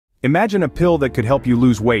Imagine a pill that could help you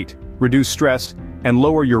lose weight, reduce stress, and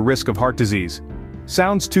lower your risk of heart disease.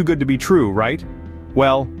 Sounds too good to be true, right?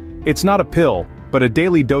 Well, it's not a pill, but a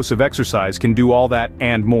daily dose of exercise can do all that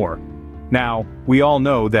and more. Now, we all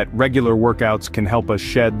know that regular workouts can help us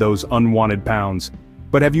shed those unwanted pounds.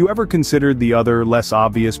 But have you ever considered the other, less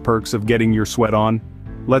obvious perks of getting your sweat on?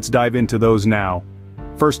 Let's dive into those now.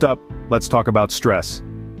 First up, let's talk about stress.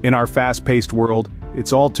 In our fast-paced world,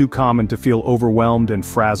 it's all too common to feel overwhelmed and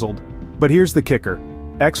frazzled. But here's the kicker.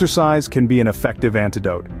 Exercise can be an effective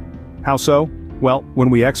antidote. How so? Well, when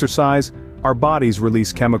we exercise, our bodies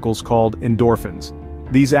release chemicals called endorphins.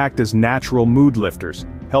 These act as natural mood lifters,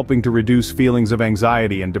 helping to reduce feelings of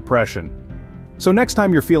anxiety and depression. So next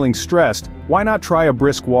time you're feeling stressed, why not try a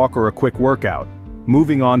brisk walk or a quick workout?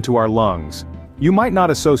 Moving on to our lungs. You might not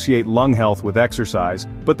associate lung health with exercise,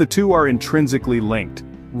 but the two are intrinsically linked.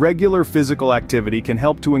 Regular physical activity can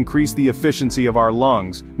help to increase the efficiency of our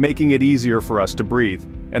lungs, making it easier for us to breathe.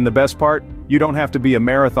 And the best part? You don't have to be a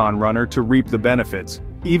marathon runner to reap the benefits.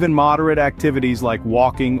 Even moderate activities like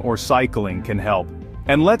walking or cycling can help.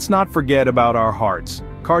 And let's not forget about our hearts.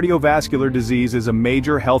 Cardiovascular disease is a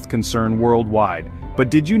major health concern worldwide. But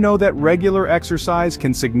did you know that regular exercise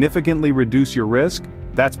can significantly reduce your risk?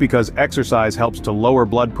 That's because exercise helps to lower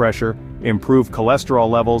blood pressure, improve cholesterol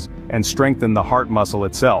levels, and strengthen the heart muscle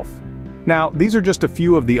itself. Now, these are just a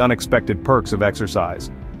few of the unexpected perks of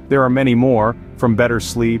exercise. There are many more, from better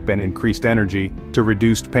sleep and increased energy, to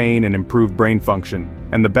reduced pain and improved brain function.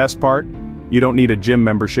 And the best part? You don't need a gym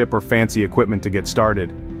membership or fancy equipment to get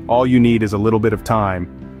started. All you need is a little bit of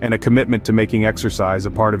time, and a commitment to making exercise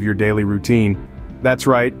a part of your daily routine. That's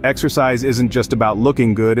right, exercise isn't just about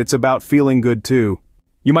looking good, it's about feeling good too.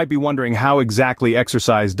 You might be wondering how exactly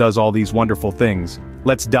exercise does all these wonderful things.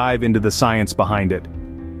 Let's dive into the science behind it.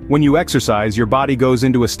 When you exercise, your body goes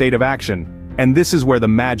into a state of action, and this is where the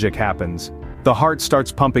magic happens. The heart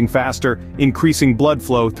starts pumping faster, increasing blood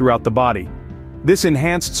flow throughout the body. This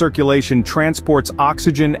enhanced circulation transports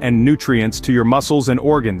oxygen and nutrients to your muscles and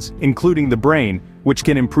organs, including the brain, which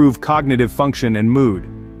can improve cognitive function and mood.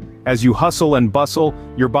 As you hustle and bustle,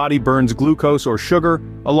 your body burns glucose or sugar,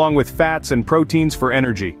 along with fats and proteins for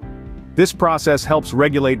energy. This process helps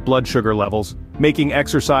regulate blood sugar levels, making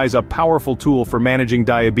exercise a powerful tool for managing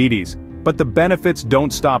diabetes. But the benefits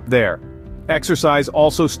don't stop there. Exercise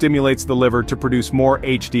also stimulates the liver to produce more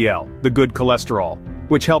HDL, the good cholesterol,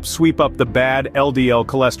 which helps sweep up the bad LDL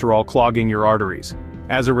cholesterol clogging your arteries.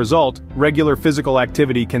 As a result, regular physical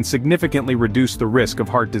activity can significantly reduce the risk of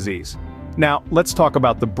heart disease. Now, let's talk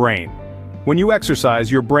about the brain. When you exercise,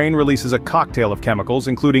 your brain releases a cocktail of chemicals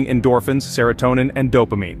including endorphins, serotonin, and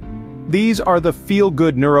dopamine. These are the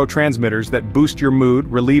feel-good neurotransmitters that boost your mood,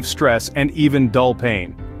 relieve stress, and even dull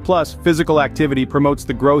pain. Plus, physical activity promotes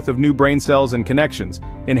the growth of new brain cells and connections,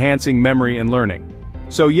 enhancing memory and learning.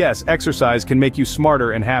 So yes, exercise can make you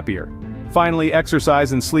smarter and happier. Finally,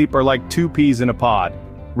 exercise and sleep are like two peas in a pod.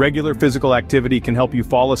 Regular physical activity can help you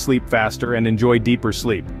fall asleep faster and enjoy deeper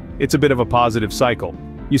sleep. It's a bit of a positive cycle.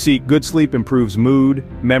 You see, good sleep improves mood,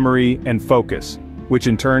 memory, and focus, which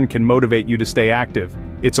in turn can motivate you to stay active.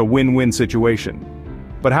 It's a win-win situation.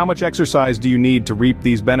 But how much exercise do you need to reap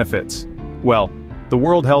these benefits? Well, the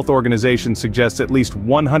World Health Organization suggests at least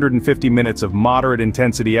 150 minutes of moderate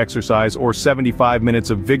intensity exercise or 75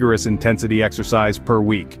 minutes of vigorous intensity exercise per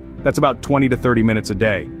week. That's about 20 to 30 minutes a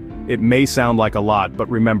day. It may sound like a lot, but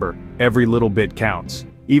remember, every little bit counts.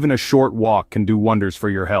 Even a short walk can do wonders for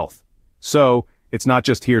your health. So, it's not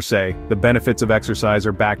just hearsay, the benefits of exercise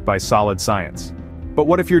are backed by solid science. But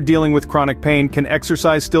what if you're dealing with chronic pain? Can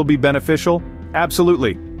exercise still be beneficial?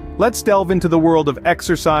 Absolutely. Let's delve into the world of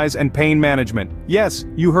exercise and pain management. Yes,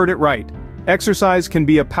 you heard it right. Exercise can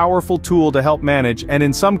be a powerful tool to help manage and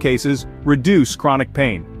in some cases, reduce chronic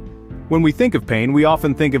pain. When we think of pain, we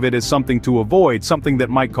often think of it as something to avoid, something that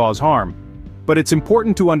might cause harm. But it's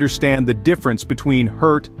important to understand the difference between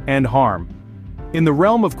hurt and harm. In the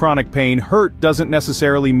realm of chronic pain, hurt doesn't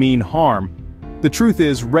necessarily mean harm. The truth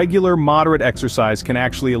is, regular moderate exercise can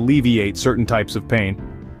actually alleviate certain types of pain.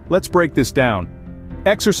 Let's break this down.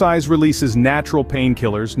 Exercise releases natural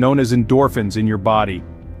painkillers known as endorphins in your body.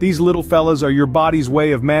 These little fellas are your body's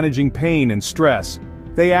way of managing pain and stress.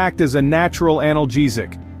 They act as a natural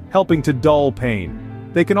analgesic, helping to dull pain.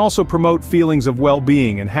 They can also promote feelings of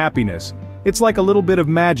well-being and happiness. It's like a little bit of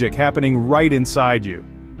magic happening right inside you.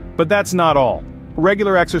 But that's not all.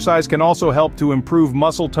 Regular exercise can also help to improve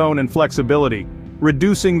muscle tone and flexibility,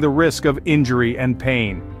 reducing the risk of injury and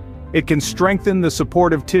pain. It can strengthen the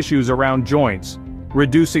supportive tissues around joints,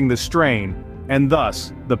 reducing the strain, and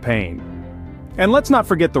thus, the pain. And let's not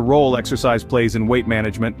forget the role exercise plays in weight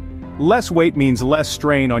management. Less weight means less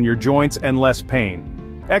strain on your joints and less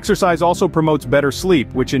pain. Exercise also promotes better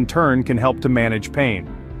sleep, which in turn can help to manage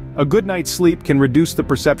pain. A good night's sleep can reduce the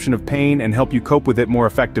perception of pain and help you cope with it more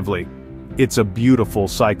effectively. It's a beautiful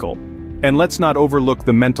cycle. And let's not overlook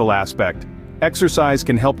the mental aspect. Exercise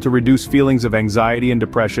can help to reduce feelings of anxiety and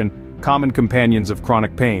depression, common companions of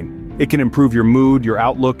chronic pain. It can improve your mood, your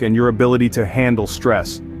outlook, and your ability to handle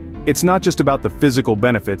stress. It's not just about the physical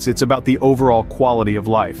benefits, it's about the overall quality of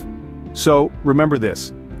life. So, remember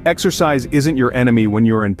this. Exercise isn't your enemy when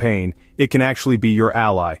you're in pain, it can actually be your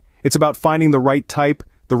ally. It's about finding the right type,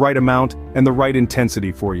 the right amount, and the right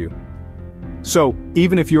intensity for you. So,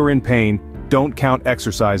 even if you're in pain, don't count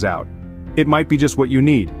exercise out. It might be just what you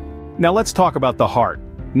need. Now let's talk about the heart.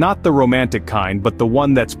 Not the romantic kind, but the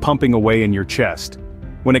one that's pumping away in your chest.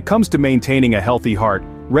 When it comes to maintaining a healthy heart,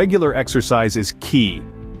 regular exercise is key.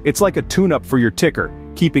 It's like a tune-up for your ticker,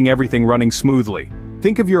 keeping everything running smoothly.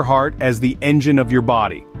 Think of your heart as the engine of your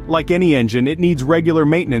body. Like any engine, it needs regular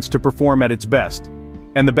maintenance to perform at its best.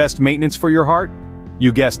 And the best maintenance for your heart?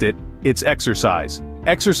 You guessed it, it's exercise.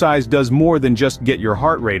 Exercise does more than just get your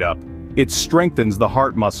heart rate up. It strengthens the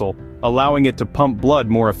heart muscle, allowing it to pump blood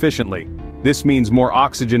more efficiently. This means more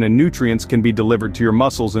oxygen and nutrients can be delivered to your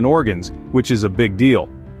muscles and organs, which is a big deal.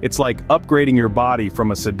 It's like upgrading your body from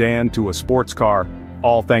a sedan to a sports car,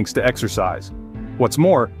 all thanks to exercise. What's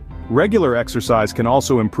more, regular exercise can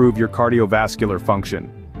also improve your cardiovascular function.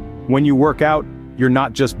 When you work out, you're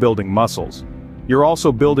not just building muscles. You're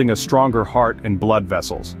also building a stronger heart and blood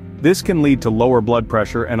vessels. This can lead to lower blood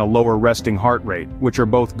pressure and a lower resting heart rate, which are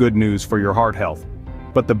both good news for your heart health.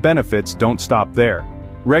 But the benefits don't stop there.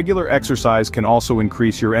 Regular exercise can also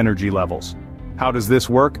increase your energy levels. How does this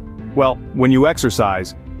work? Well, when you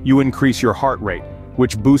exercise, you increase your heart rate,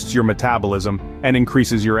 which boosts your metabolism and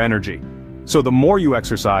increases your energy. So the more you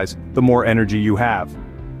exercise, the more energy you have.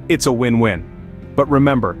 It's a win-win. But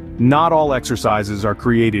remember, not all exercises are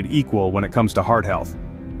created equal when it comes to heart health.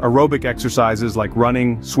 Aerobic exercises like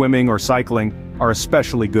running, swimming, or cycling are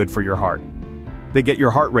especially good for your heart. They get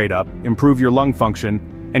your heart rate up, improve your lung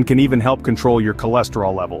function, and can even help control your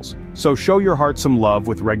cholesterol levels. So show your heart some love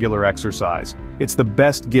with regular exercise. It's the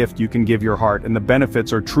best gift you can give your heart, and the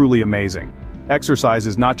benefits are truly amazing. Exercise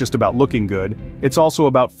is not just about looking good, it's also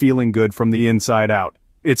about feeling good from the inside out.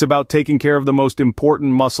 It's about taking care of the most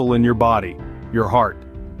important muscle in your body, your heart.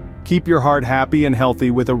 Keep your heart happy and healthy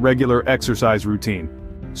with a regular exercise routine.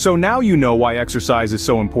 So now you know why exercise is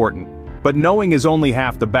so important. But knowing is only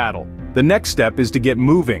half the battle. The next step is to get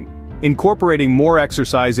moving. Incorporating more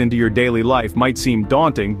exercise into your daily life might seem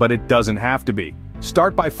daunting, but it doesn't have to be.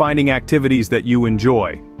 Start by finding activities that you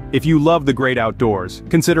enjoy. If you love the great outdoors,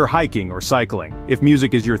 consider hiking or cycling. If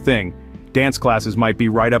music is your thing, dance classes might be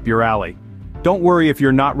right up your alley. Don't worry if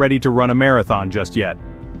you're not ready to run a marathon just yet.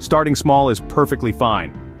 Starting small is perfectly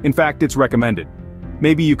fine. In fact, it's recommended.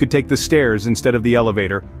 Maybe you could take the stairs instead of the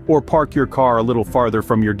elevator, or park your car a little farther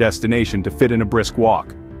from your destination to fit in a brisk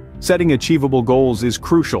walk. Setting achievable goals is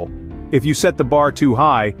crucial. If you set the bar too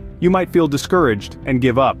high, you might feel discouraged and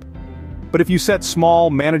give up. But if you set small,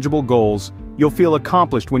 manageable goals, you'll feel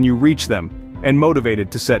accomplished when you reach them, and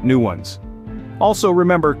motivated to set new ones. Also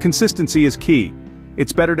remember, consistency is key.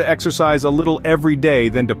 It's better to exercise a little every day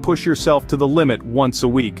than to push yourself to the limit once a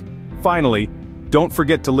week. Finally, don't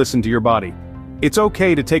forget to listen to your body. It's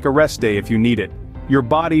okay to take a rest day if you need it. Your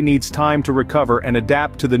body needs time to recover and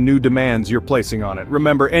adapt to the new demands you're placing on it.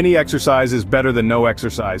 Remember, any exercise is better than no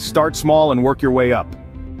exercise. Start small and work your way up.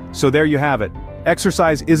 So there you have it.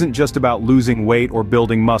 Exercise isn't just about losing weight or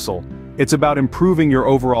building muscle. It's about improving your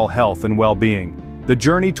overall health and well-being. The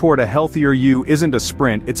journey toward a healthier you isn't a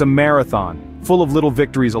sprint, it's a marathon, full of little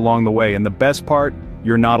victories along the way, and the best part,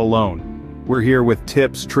 you're not alone. We're here with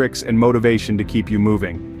tips, tricks, and motivation to keep you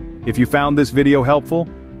moving. If you found this video helpful,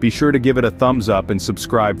 be sure to give it a thumbs up and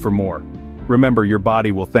subscribe for more. Remember, your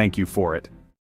body will thank you for it.